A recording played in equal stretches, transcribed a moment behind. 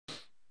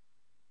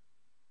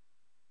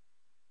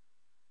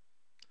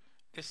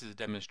This is a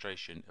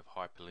demonstration of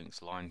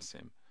Hyperlynx line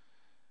sim.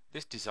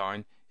 This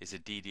design is a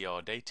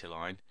DDR data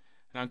line,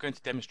 and I'm going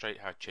to demonstrate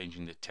how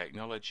changing the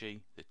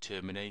technology, the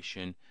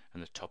termination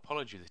and the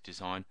topology of the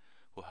design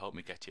will help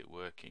me get it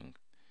working.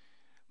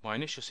 My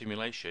initial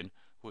simulation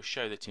will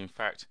show that in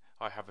fact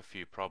I have a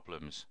few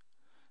problems.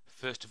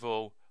 First of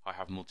all, I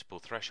have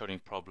multiple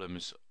thresholding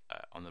problems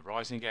on the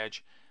rising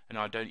edge, and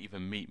I don't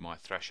even meet my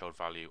threshold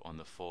value on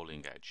the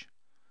falling edge.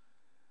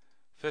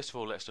 First of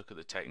all, let's look at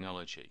the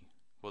technology.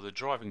 Well, the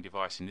driving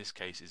device in this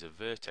case is a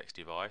vertex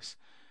device,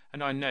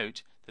 and I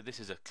note that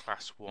this is a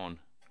class 1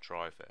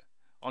 driver.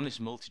 On this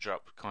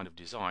multi-drop kind of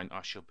design,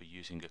 I shall be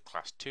using a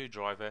class 2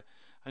 driver,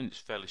 and it's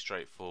fairly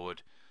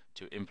straightforward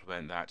to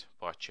implement that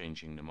by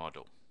changing the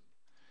model.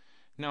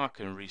 Now I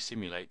can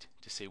resimulate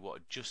to see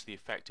what just the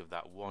effect of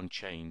that one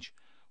change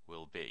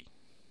will be.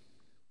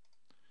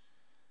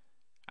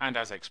 And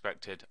as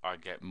expected, I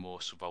get more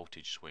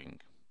voltage swing.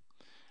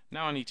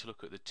 Now I need to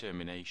look at the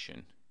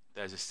termination.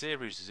 There's a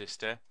series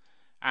resistor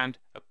and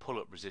a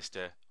pull-up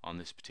resistor on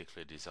this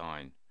particular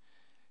design.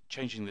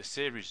 Changing the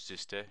series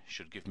resistor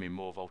should give me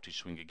more voltage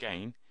swing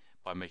again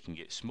by making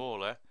it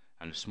smaller,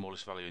 and the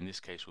smallest value in this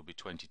case will be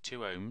 22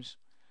 ohms,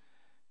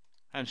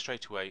 and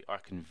straight away I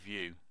can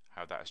view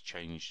how that has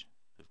changed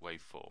the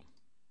waveform.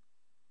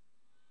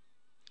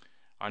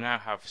 I now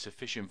have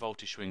sufficient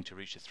voltage swing to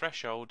reach the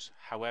thresholds.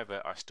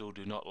 However, I still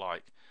do not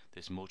like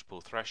this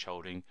multiple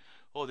thresholding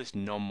or this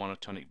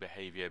non-monotonic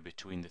behavior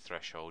between the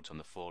thresholds on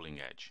the falling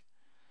edge.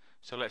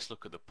 So let's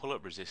look at the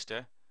pull-up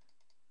resistor.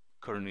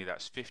 Currently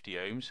that's 50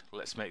 ohms.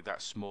 Let's make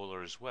that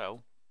smaller as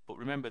well, but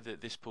remember that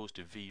this pulls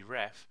to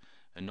Vref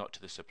and not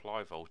to the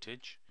supply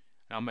voltage,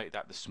 and I'll make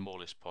that the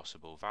smallest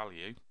possible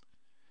value,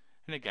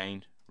 and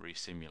again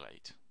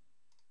resimulate.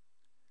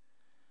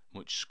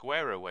 Much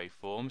squarer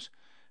waveforms,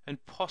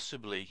 and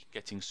possibly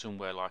getting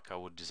somewhere like I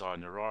would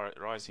design a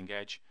rising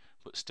edge,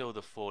 but still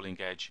the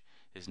falling edge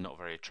is not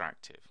very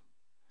attractive.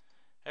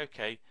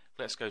 Okay,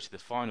 let's go to the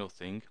final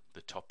thing,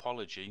 the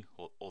topology,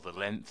 or the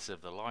lengths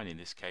of the line in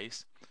this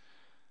case.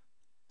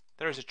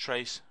 There is a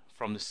trace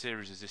from the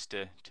series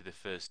resistor to the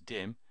first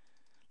DIMM.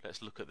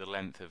 Let's look at the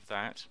length of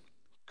that.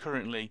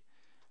 Currently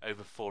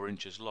over 4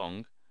 inches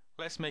long.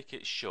 Let's make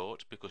it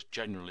short, because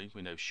generally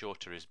we know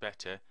shorter is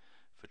better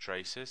for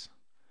traces,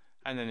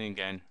 and then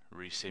again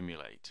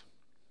resimulate.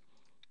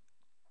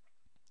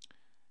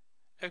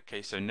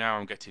 Okay, so now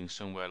I'm getting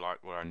somewhere like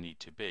where I need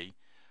to be.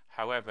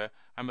 However,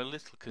 I'm a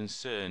little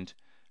concerned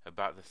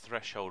about the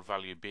threshold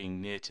value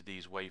being near to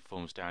these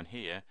waveforms down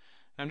here,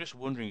 and I'm just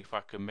wondering if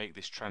I can make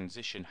this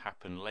transition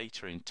happen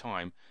later in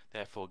time,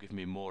 therefore give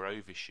me more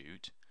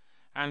overshoot.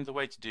 And the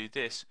way to do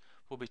this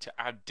will be to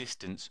add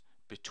distance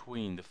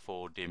between the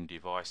 4 DIMM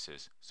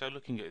devices. So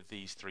looking at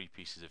these 3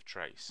 pieces of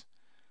trace.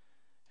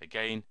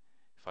 Again,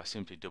 if I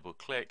simply double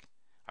click,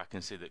 I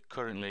can see that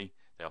currently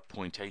they are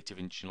 0.8 of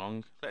inch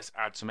long. Let's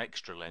add some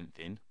extra length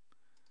in.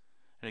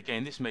 And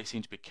again, this may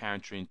seem to be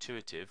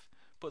counterintuitive,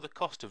 but the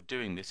cost of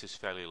doing this is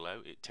fairly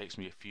low. It takes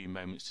me a few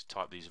moments to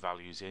type these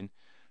values in,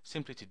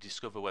 simply to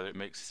discover whether it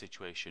makes the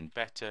situation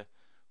better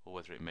or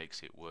whether it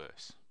makes it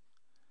worse.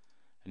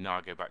 And now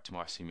I go back to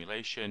my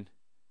simulation,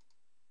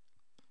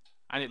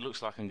 and it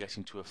looks like I'm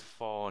getting to a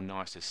far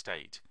nicer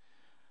state.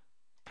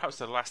 Perhaps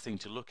the last thing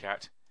to look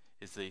at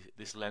is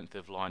this length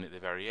of line at the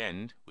very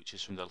end, which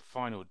is from the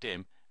final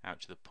DIMM out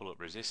to the pull-up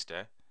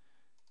resistor.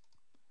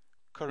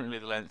 Currently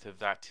the length of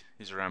that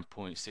is around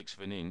 0.6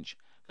 of an inch.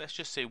 Let's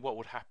just see what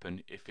would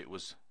happen if it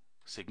was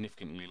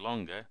significantly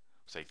longer,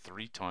 say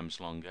 3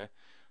 times longer,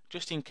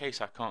 just in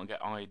case I can't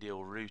get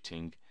ideal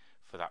routing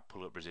for that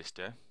pull-up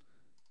resistor.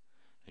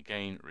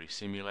 Again,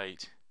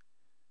 resimulate,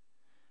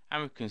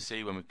 and we can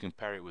see when we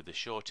compare it with the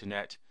shorter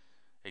net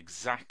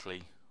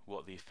exactly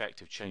what the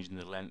effect of changing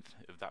the length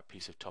of that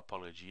piece of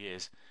topology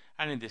is,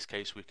 and in this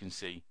case we can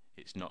see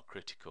it's not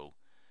critical.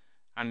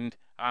 And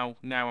now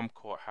I'm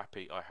quite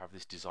happy I have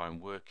this design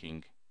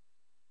working.